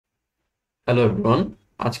Hello everyone,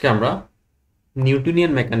 আজকে আমরা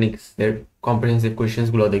Newtonian mechanics এর কম্প্রিহেনসিভ কোয়েশ্চেন্স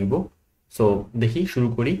গুলো দেখব। সো দেখি শুরু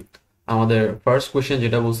করি। আমাদের ফার্স্ট কোয়েশ্চেন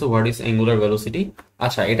যেটা বলছে হোয়াট ইজ অ্যাঙ্গুলার ভেলোসিটি।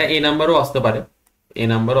 আচ্ছা, এটা এ নাম্বারও আসতে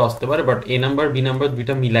পারে, but A number B number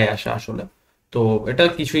দুইটা মিলাই আসে আসলে। তো এটা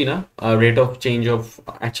কিছুই না, রেট অফ চেঞ্জ অফ,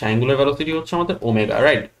 আচ্ছা অ্যাঙ্গুলার ভেলোসিটি হচ্ছে আমাদের ওমেগা,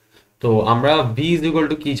 রাইট? তো আমরা ভি ইজ ইকুয়াল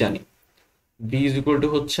টু কি জানি? ভি ইজ ইকুয়াল টু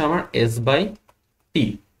হচ্ছে আমার এস বাই টি।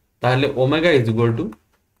 তাহলে omega is equal to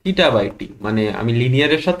theta by T, মানে আমি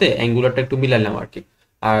লিনিয়ারের সাথে অ্যাঙ্গুলারটা একটু মিলাইলাম আর কি।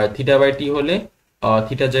 আর থিটা বাই টি হলে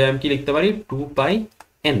থিটা যায় আমি কি লিখতে পারি, 2 পাই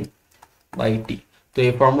এন বাই টি। তো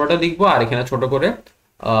এই ফর্মুলাটা লিখবো আর এখানে ছোট করে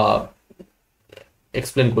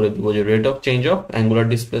এক্সপ্লেন করে দিব যে rate of change of angular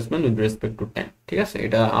displacement with respect to time. ঠিক আছে,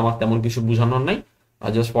 এটা আমার তেমন কিছু বোঝানোর নাই, আর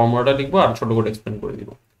জাস্ট ফর্মুলাটা লিখবো আর ছোট করে এক্সপ্লেন করে দিব।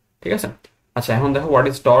 ঠিক আছে। আচ্ছা, এখন দেখো what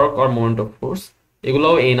is torque or moment of force.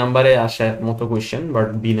 এগুলোও এই নাম্বারে আসার মতো কোয়েশ্চেন, বাট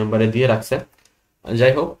বি নাম্বারে দিয়ে রাখছে।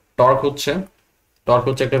 যাই হোক, টর্ক হচ্ছে টর্ক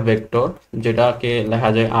হচ্ছে একটা ভেক্টর, যেটাকে লেখা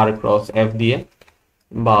যায় আর ক্রস এফ দিয়ে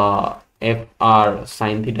বা এফ আর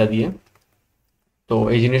সাইন থিটা দিয়ে। তো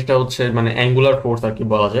এই জিনিসটা হচ্ছে মানে অ্যাঙ্গুলার ফোর্স আর কি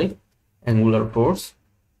বলা যায়, অ্যাঙ্গুলার ফোর্স।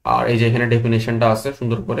 আর এই যে এখানে ডেফিনেশনটা আছে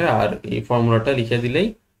সুন্দর করে, আর এই ফর্মুলাটা লিখে দিলেই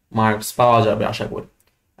মার্কস পাওয়া যাবে আশা করি।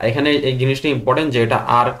 আর এখানে এই জিনিসটা ইম্পর্টেন্ট যে এটা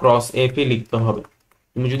আর ক্রস এফ ই লিখতে হবে।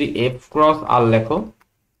 তুমি যদি এফ ক্রস আর লেখো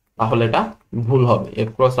তাহলে এটা ভুল হবে। এফ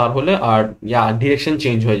ক্রস আর হলে আর ডিরেকশন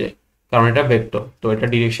চেঞ্জ হয়ে যায়, কারণ এটা ভেক্টর। তো এটা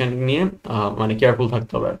ডিরেকশন নিয়ে মানে কেয়ারফুল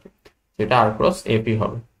থাকতে হবে আর কি। এটা আর ক্রস এপি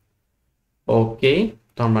হবে। ওকে,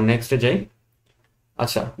 তো আমরা নেক্সটে যাই।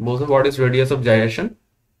 আচ্ছা, বলতে what is radius of gyration.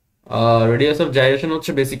 Radius of gyration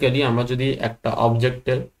হচ্ছে বেসিক্যালি আমরা যদি একটা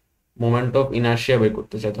অবজেক্টের মোমেন্ট অফ ইনার্শিয়া বের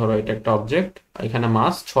করতে চাই। ধরো এটা একটা অবজেক্ট, এখানে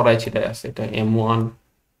মাস ছড়ায় ছিটায় আছে, এটা M1,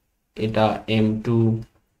 এটা M2,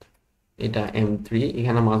 এটা M3,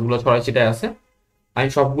 এখানে মাসগুলো ছড়ায় ছিটায় আছে। আমি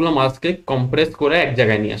সবগুলো মাসকে কম্প্রেস করে এক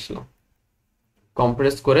জায়গায় নিয়ে আসলাম,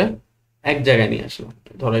 কম্প্রেস করে এক জায়গায় নিয়ে আসলাম।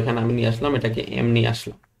 ধরো এখানে আমি নিয়ে আসলাম, এটাকে এম নিয়ে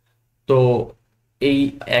আসলাম। তো এই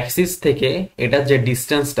অ্যাক্সিস থেকে এটার যে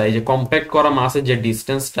ডিস্টেন্সটা, এই যে কম্প্যাক্ট করা মাসের যে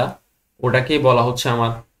ডিস্টেন্সটা, ওটাকেই বলা হচ্ছে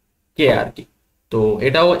আমার কে আর কি। তো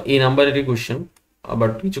এটাও এই নাম্বারেরই কোয়েশ্চেন,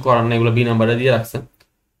 বাট কিছু করার নেই, এগুলো বি নাম্বারে দিয়ে রাখছে।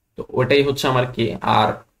 তো ওটাই হচ্ছে আমার কে। আর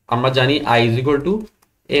আমরা জানি I is equal to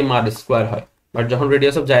M R square হয়, বাট যখন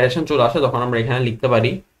রেডিয়াস অফ জাইরেশন চলে আসে তখন আমরা এখানে লিখতে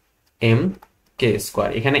পারি এম কে স্কোয়ার।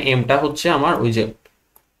 এখানে এমটা হচ্ছে আমার ওই যে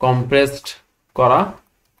কম্প্রেসড করা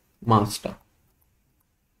মাসটা,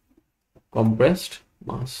 কম্প্রেসড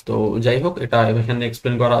মাস। তো যাই হোক, এটা এখানে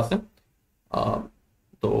এক্সপ্লেন করা আছে, আহ,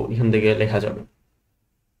 তো এখান থেকে লেখা যাবে।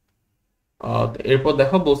 তো এরপর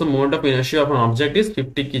দেখো বলছে moment of inertia of an object is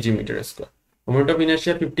 50 KG metre square. Moment of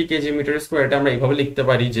inertia 50 KG metre square, এটা আমরা এইভাবে লিখতে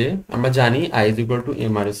পারি যে আমরা জানি I is equal to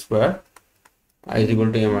M R square, I is equal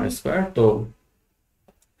to M R square. তো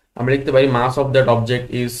আমরা লিখতে পারি মাস অফ দ্যাট অবজেক্ট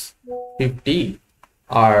ইজ 50,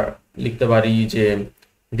 আর লিখতে পারি যে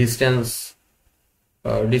distance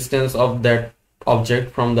distance of that object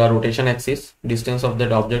from the rotation axis, distance of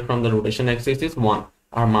that object from the rotation axis is 1,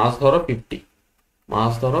 আর মাস ধরো 50,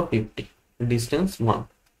 মাস ধরো 50, distance 1।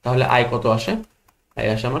 তাহলে আই কত আসে? আই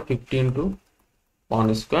আসে আমার 50 into 1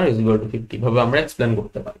 square is equal to 50। এভাবে আমরা এক্সপ্লেন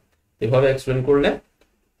করতে পারি। এভাবে এক্সপ্লেন করলে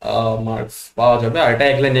মার্কস পাওয়া যাবে। আর এটা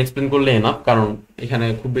এক লাইনে এক্সপ্লেন করলে এনাফ, কারণ এখানে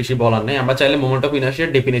খুব বেশি বলার নেই। আমরা চাইলে মোমেন্ট অফ ইনার্শিয়ার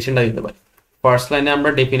ডেফিনেশনটা দিতে পারি। ফার্স্ট লাইনে আমরা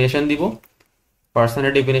ডেফিনেশন দিব, ফার্স্ট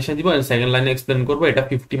লাইনে ডেফিনেশন দিব, এন্ড সেকেন্ড লাইনে এক্সপ্লেন করবো এটা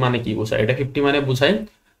 50 মানে কি বোঝায়। এটা 50 মানে বোঝায়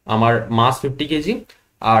আমার মাস 50 কেজি,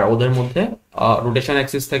 আর ওদের মধ্যে রোটেশন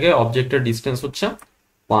অ্যাক্সিস থেকে অবজেক্টের ডিস্টেন্স হচ্ছে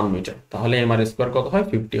 1 মিটার। তাহলে এম আর স্কোয়ার কত হয়?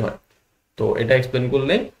 50 হয়। তো এটা এক্সপ্লেন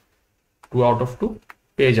করলে 2 আউট অফ 2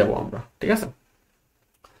 পেয়ে যাব আমরা। ঠিক আছে,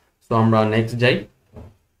 তো আমরা নেক্সট যাই।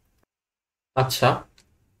 আচ্ছা,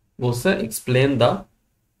 বলছে explain the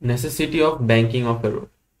necessity of banking of A road.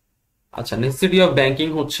 আচ্ছা, নেসেসিটি অফ ব্যাংকিং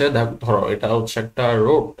হচ্ছে, ধরো এটা হচ্ছে একটা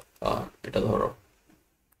রোড, এটা ধরো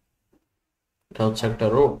এটা হচ্ছে একটা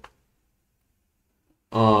রোড।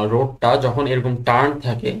 রোডটা যখন এরকম টার্ন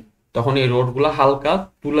থাকে তখন এই রোডগুলো হালকা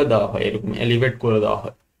তুলে দেওয়া হয়, এরকম এলিভেট করে দেওয়া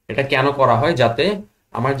হয়। এটা কেন করা হয়? যাতে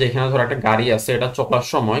আমার যেখানে ধরো একটা গাড়ি আছে, এটা চলার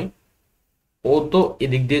সময় ও তো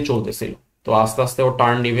এদিক দিয়ে চলতেছিল, তো আস্তে আস্তে ও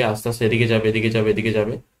টার্ন নিবে, আস্তে আস্তে এদিকে যাবে, এদিকে যাবে, এদিকে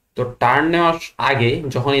যাবে। তো টার্ন নেওয়ার আগে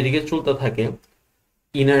যখন এদিকে চলতে থাকে,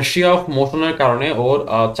 ইনার্শিয়া অফ মোশনের কারণে ওর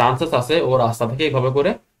চান্সেস আছে ও রাস্তা থেকে এইভাবে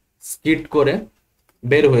করে স্কিড করে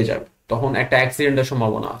বের হয়ে যাবে, তখন একটা অ্যাক্সিডেন্টের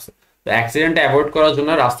সম্ভাবনা আছে। তো অ্যাক্সিডেন্ট অ্যাভয়েড করার জন্য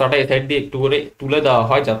রাস্তাটা এই সাইড দিয়ে একটু করে তুলে দেওয়া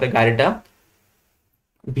হয়, যাতে গাড়িটা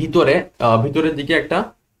ভিতরে ভিতরের দিকে একটা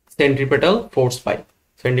সেন্ট্রিপেটাল ফোর্স পায়।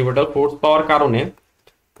 সেন্ট্রিপেটাল ফোর্স পাওয়ার কারণে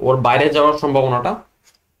ওর বাইরে যাওয়ার সম্ভাবনাটা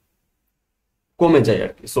কমে যায়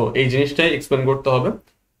আর কি। সো এই জিনিসটাই এক্সপ্লেন করতে হবে।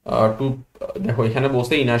 টু দেখো এখানে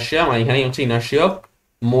বলছে ইনার্শিয়া, মানে এখানেই হচ্ছে ইনার্শিয়া অফ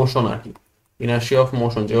মোশন আর কি। ইনার্শিয়া অফ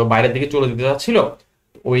মোশন, যে বাইরের দিকে চলে যেতে যাচ্ছিল,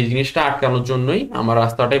 ওই জিনিসটা আটকানোর জন্যই আমার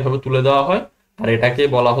রাস্তাটা এভাবে তুলে দেওয়া হয়, আর এটাকে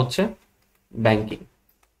বলা হচ্ছে ব্যাংকিং।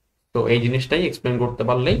 তো এই জিনিসটাই এক্সপ্লেন করতে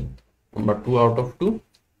পারলেই আমরা 2/2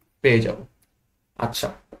 পেয়ে যাব। আচ্ছা,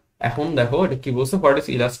 এখন দেখো এটা কি বলছে, what is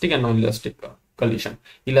elastic and non elastic collision.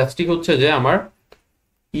 Elastic হচ্ছে যে আমার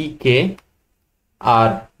ইকে আর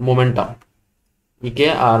মোমেন্টাম, ইকে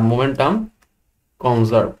আর মোমেন্টাম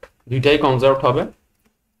কনজার্ভড, দুইটাই কনজার্ভড হবে।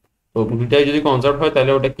 তো দুইটাই যদি কনজার্ভ হয়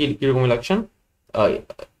তাহলে ওটা কি কিরকম ইলাকশন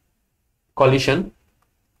কলিশন,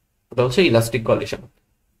 ওটা হচ্ছে ইলাস্টিক কলিশন।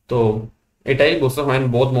 তো এটাই বলছে, when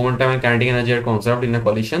both momentum and kinetic energy are conserved in a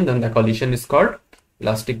collision, then the collision is called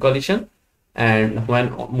elastic collision. And when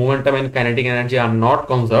momentum and kinetic energy are not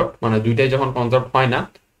conserved, মানে দুইটাই যখন কনজার্ভ হয় না,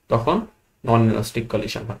 তখন নন ইলাস্টিক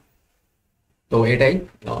কলিশন হয়। তো এটাই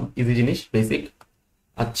ইজি জিনিস, বেসিক।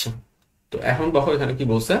 আচ্ছা, তো এখন দেখো এখানে কি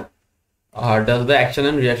বলছে, does the action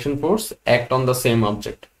and reaction force act on the same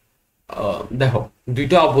object? দেখো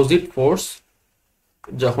দুইটা অপোজিট ফোর্স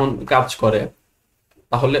যখন কাজ করে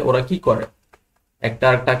তাহলে ওরা কি করে, একটা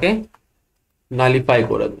আরেকটাকে নালিফাই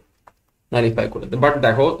করে দেয়, নালিফাই করে দেয়। বাট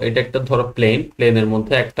দেখো এটা একটা ধরো প্লেনের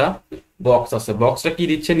মধ্যে একটা বক্স আছে, বক্সটা কি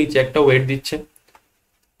দিচ্ছে, নিচে একটা ওয়েট দিচ্ছে,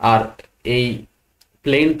 আর এই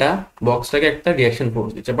প্লেনটা বক্সটাকে একটা রিয়াকশন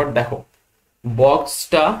ফোর্স দিচ্ছে। বাট দেখো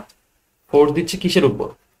বক্সটা ফোর্স দিচ্ছে কিসের উপর,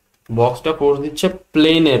 বক্সটা ফোর্স দিচ্ছে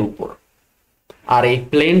প্লেনের উপর, আর এই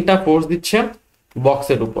প্লেনটা ফোর্স দিচ্ছে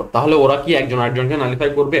বক্সের উপর। তাহলে ওরা কি একজন আরেকজনকে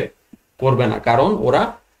নালিফাই করবে? করবে না, কারণ ওরা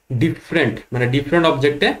ডিফারেন্ট, মানে ডিফারেন্ট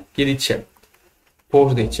অবজেক্টে কি দিচ্ছে,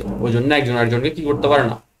 ফোর্স দিচ্ছে। ওই জন্য একজন আরেকজনকে কি করতে পারে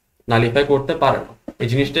না, নালিফাই করতে পারে না। এই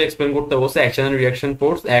জিনিসটা এক্সপ্লেন করতে বলছে action and reaction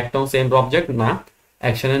force act on same object, না,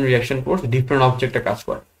 action and reaction force different অবজেক্টে কাজ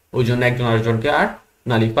করে, ওই জন্য একজন আরেকজনকে আর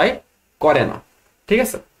নালিফাই করে না। ঠিক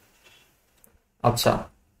আছে? আচ্ছা,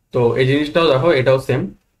 তো এই জিনিসটাও দেখো এটাও same,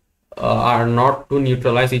 are not to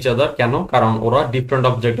neutralise each other, কেন, কারণ ওরা ডিফারেন্ট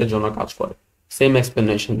অবজেক্টের জন্য কাজ করে। সেম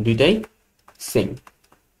এক্সপ্লেনেশন, দুইটাই সেম।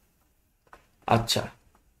 আচ্ছা,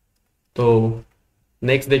 তো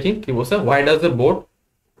নেক্সট দেখি কি বলছে, why does the boat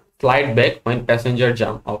slide back when passenger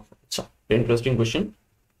jump off. আচ্ছা, ইন্টারেস্টিং কোয়েশ্চেন।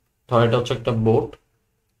 ধর এটা হচ্ছে একটা বোট,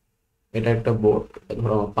 এটা একটা বোট,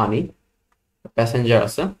 ধরো পানি, প্যাসেঞ্জার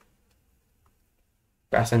আছে,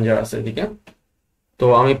 প্যাসেঞ্জার আছে এদিকে। তো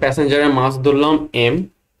আমি প্যাসেঞ্জারের মাস ধরলাম এম,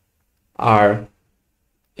 আর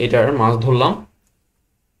এটার মাস ধরলাম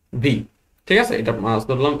ভি। ঠিক আছে, এটা মাস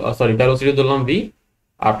ধরলাম, সরি ভেলোসিটি ধরলাম ভি,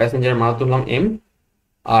 আর প্যাসেঞ্জারের মাস ধরলাম এম,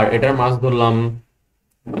 আর এটার মাস ধরলাম,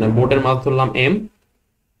 মানে বোটের মাস ধরলাম এম,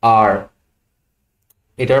 আর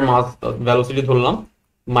এটার মাস ভেলোসিটি ধরলাম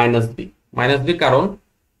মাইনাস বি। মাইনাস বি কারণ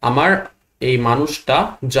আমার এই মানুষটা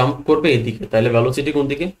জাম্প করবে এদিকে, তাহলে ভেলোসিটি কোন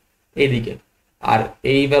দিকে, এইদিকে। আর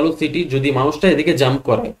এই ভেলোসিটি যদি মানুষটা এদিকে জাম্প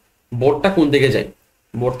করে, বোটটা কোন দিকে যায়,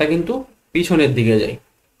 বোটটা কিন্তু পিছনের দিকে যায়।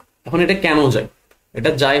 এখন এটা কেন যায়,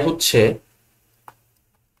 এটা যায় হচ্ছে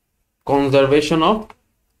কনজারভেশন অফ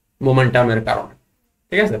মোমেন্টামের কারণে।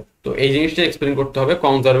 ঠিক আছে, তো এই জিনিসটা এক্সপ্লেন করতে হবে।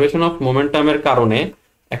 কনজারভেশন অফ মোমেন্টামের কারণে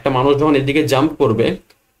একটা মানুষ যখন এদিকে জাম্প করবে,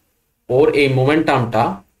 ওর এই মোমেন্টামটা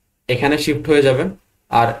এখানে শিফট হয়ে যাবে,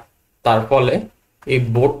 আর তার ফলে এই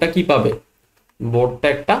বোটটা কি পাবে, বোটটা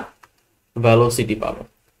একটা ভেলোসিটি পাবে।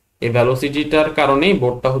 এই ভেলোসিটিটার কারণেই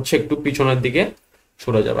বোটটা হচ্ছে একটু পিছনের দিকে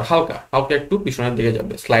সরে যাবে, হালকা হালকা একটু পিছনের দিকে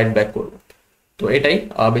যাবে, স্লাইড ব্যাক করবে। তো এটাই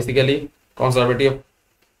বেসিক্যালি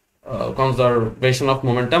কনজারভেশন অফ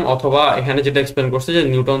মোমেন্টাম। অথবা এখানে যেটা এক্সপ্লেন করছে যে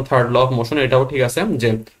Newton third law of motion, এটাও ঠিক আছে, যে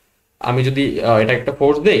আমি যদি এটা একটা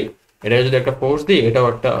ফোর্স দেই, এটা যদি একটা ফোর্স দিই, এটাও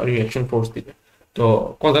একটা রিঅ্যাকশন ফোর্স দিবে। তো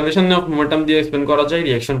কনজারভেশন অফ মোমেন্টাম দিয়ে এক্সপ্লেন করা যায়,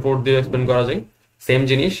 রিঅ্যাকশন ফোর্স দিয়ে এক্সপ্লেন করা যায়, সেম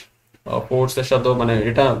জিনিস। ফোর্সের সাথে মানে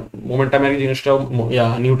এটা মোমেন্টামের জিনিসটাও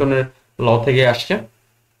নিউটনের ল থেকে আসছে।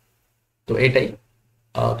 তো এটাই,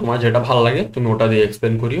 তোমার যেটা ভালো লাগে তুমি ওটা দিয়ে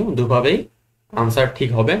এক্সপ্লেন করিও, দুভাবেই আনসার ঠিক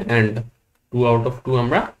হবে, অ্যান্ড 2/2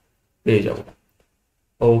 আমরা পেয়ে যাব।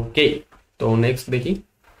 ওকে, তো নেক্সট দেখি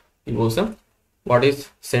কি বলছে, হোয়াট ইজ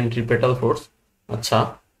সেন্ট্রিপেটাল ফোর্স। আচ্ছা,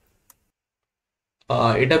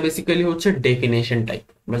 এটা বেসিক্যালি হচ্ছে ডেফিনেশনটাই,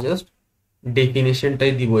 আমরা জাস্ট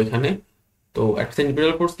ডেফিনেশনটাই দিব এখানে। তো একটা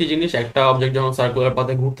সেন্ট্রিপেটাল ফোর্স কি জিনিস, একটা অবজেক্ট যখন সার্কুলার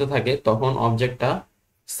পাথে ঘুরতে থাকে তখন অবজেক্টটা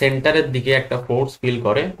সেন্টারের দিকে একটা ফোর্স ফিল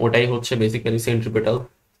করে, ওটাই হচ্ছে বেসিক্যালি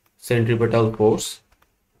সেন্ট্রিপেটাল ফোর্স।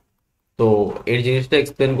 তো এর জিনিসটা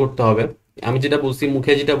এক্সপ্লেন করতে হবে, আমি যেটা বলছি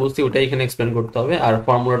মুখে যেটা বলছি ওটাই এখানে এক্সপ্লেন করতে হবে, আর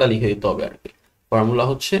ফর্মুলাটা লিখে দিতে হবে আর কি। ফর্মুলা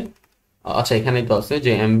হচ্ছে, আচ্ছা এখানেই তো আছে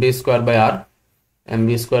যে M B square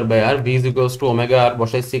by R V is equals to omega আর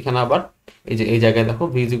বসাইছি এখানে, আবার এই যে এই জায়গায় দেখো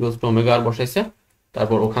V is equals to omega আর বসাইছে,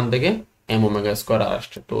 তারপর ওখান থেকে এম ওমেগা স্কোয়ার আর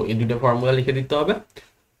আসছে। তো এই দুটো ফর্মুলা লিখে দিতে হবে,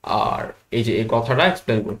 আর এই যে এই কথাটা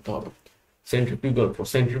এক্সপ্লেন করতে হবে। সেন্ট্রিফিউগাল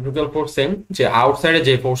ফোর্স সেম, যে আউটসাইডে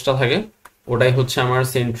যে ফোর্সটা থাকে ওটাই হচ্ছে আমার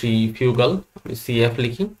সেন্ট্রিফিউগাল, আমি সিএফ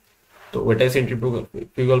লিখি। তো ওটাই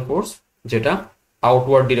সেন্ট্রিফিউগাল ফোর্স, যেটা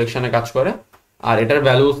আউটওয়ার্ড ডিরেকশনে কাজ করে। আর এটার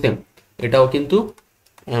ভ্যালু সেম, এটাও কিন্তু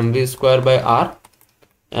mv²/r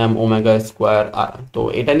m⍵²r। তো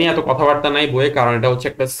এটা নিয়ে এত কথাবার্তা নাই বইয়ে, কারণ এটা হচ্ছে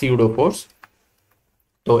একটা সিউডো ফোর্স।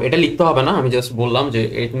 তো এটা লিখতে হবে না, আমি জাস্ট বললাম যে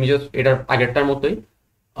তুমি জাস্ট এটার আগেরটার মতোই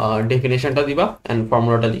ডেফিনেশনটা দিবা অ্যান্ড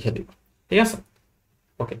ফর্মুলাটা লিখে দিবা, ঠিক আছে?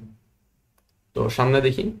 ওকে, তো সামনে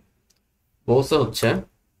দেখি, বলছে হচ্ছে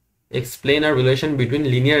explain R relation between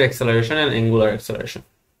linear acceleration and angular acceleration.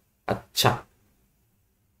 আচ্ছা,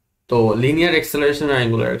 তো লিনিয়ার অ্যাক্সেলারেশন আর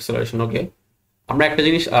অ্যাঙ্গুলার অ্যাক্সেলারেশন, ওকে। আমরা একটা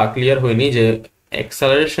জিনিস ক্লিয়ার হয়নি যে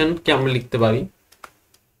অ্যাক্সেলারেশনকে আমরা লিখতে পারি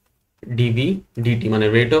ডিভি ডিটি, মানে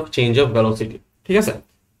rate of change of velocity, ঠিক আছে?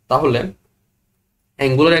 তাহলে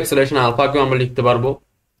অ্যাঙ্গুলার অ্যাক্সেলারেশন আলফাকেও আমরা লিখতে পারবো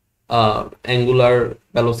অ্যাঙ্গুলার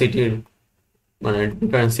ভেলোসিটির মানে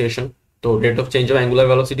ডিফারেন্সিয়েশন। তো rate of change of angular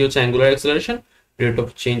velocity হচ্ছে angular acceleration, rate of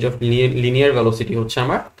change of linear velocity হচ্ছে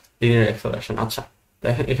আমার লিনিয়ার অ্যাক্সেলারেশন। আচ্ছা,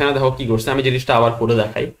 এখানে দেখো কি করছে, আমি জিনিসটা আবার করে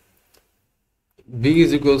দেখাই। v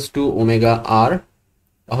is equals to omega r,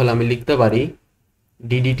 তাহলে আমি লিখতে পারি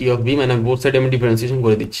ddt of v, মানে বোথ সাইডে আমি ডিফারেন্সিয়েশন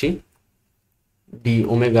করে দিচ্ছি, d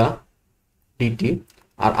ওমেগা dt,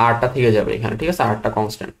 আর rটা থেকে যাবে এখানে, ঠিক আছে? rটা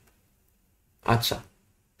কনস্ট্যান্ট। আচ্ছা,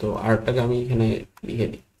 তো rটাকে আমি এখানে লিখে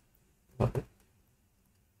দিই,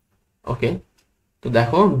 ওকে। তো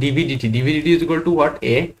দেখো dv dt is equal to what,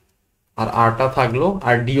 a, আর rটা থাকলো,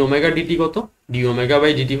 আর d ওমেগা dt কত, d ওমেগা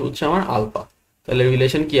বাই dt হচ্ছে আমার আলফা। তাহলে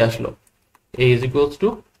রিলেশন কি আসলো, a is equals to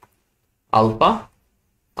alpha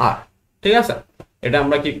আর, ঠিক আছে? এটা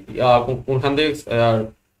আমরা কি কোনখান থেকে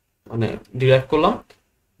মানে ডিরাইভ করলাম,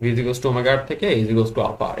 v is equals to omega r থেকে a is equals to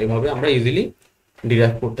alpha আর, এভাবে আমরা ইজিলি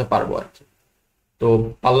ডিরাইভ করতে পারবো আর কি। তো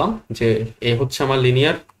পারলাম যে a হচ্ছে আমার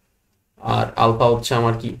লিনিয়ার আর আলফা হচ্ছে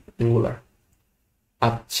আমার কি, অ্যাঙ্গুলার।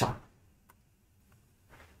 আচ্ছা,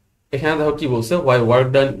 এখানে দেখো কি বলছে, why work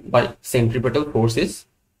done by centripetal force is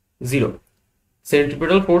 0।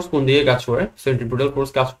 Centripetal force কোন দিকে কাজ করে, সেন্ট্রিপিটাল ফোর্স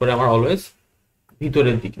কাজ করে আমার অলওয়েজ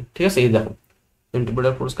ভিতরের দিকে, ঠিক আছে? এই দেখো,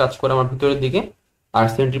 সেন্ট্রিপিটাল ফোর্স কাজ করে আমার ভিতরের দিকে, আর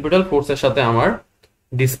সেন্ট্রিপিটাল ফোর্সের সাথে আমার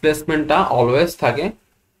ডিসপ্লেসমেন্টটা অলওয়েজ থাকে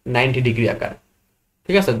 90 ডিগ্রি আকারে,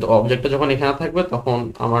 ঠিক আছে? তো অবজেক্টটা যখন এখানে থাকবে তখন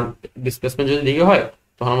আমার ডিসপ্লেসমেন্ট যদি দিকে হয়,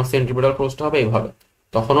 তখন আমার সেন্ট্রিপিটাল ফোর্সটা হবে এইভাবে,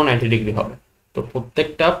 তখনও 90 ডিগ্রি হবে। তো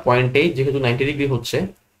প্রত্যেকটা পয়েন্টেই যেহেতু 90 ডিগ্রি হচ্ছে,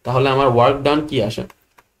 তাহলে আমার ওয়ার্ক ডান কি আসে,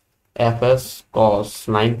 fs cos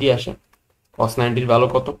 90 আসে। cos 90 এর ভ্যালু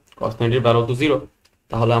কত, cos 90 এর ভ্যালু তো 0,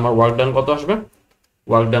 তাহলে আমার ওয়ার্ক ডান কত আসবে,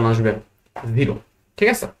 ওয়ার্ক ডান আসবে 0, ঠিক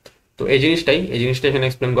আছে? তো এই জিনিসটা এখানে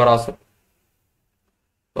এক্সপ্লেন করা আছে,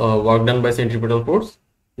 work done by centripetal force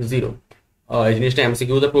 0। এই জিনিসটা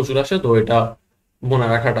এমসিকিউতে প্রচুর আসে, তো এটা মনে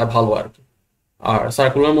রাখাটা ভালো আর কি। আর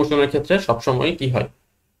সার্কুলার মোশনের ক্ষেত্রে সবসময় কি হয়,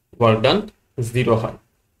 ওয়ার্ক ডান 0 হয়।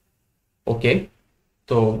 ওকে,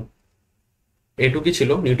 তো এটুকুই ছিল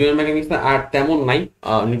নিউটনের মেকানিক্স, আর তেমন নাই।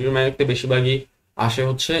 নিউটনের মেকানিক্সে বেশিরভাগই আসে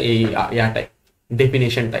হচ্ছে এই ইয়াটাই,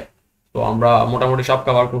 ডেফিনেশনটাই। তো আমরা মোটামুটি সব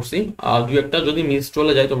কভার করছি, দু একটা যদি মিস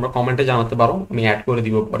চলে যায় তোমরা কমেন্টে জানাতে পারো, আমি অ্যাড করে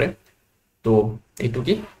দিব পরে। তো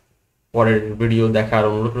এইটুকুই, পরের ভিডিও দেখার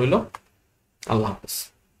অনুরোধ রইল। আল্লাহ হাফেজ।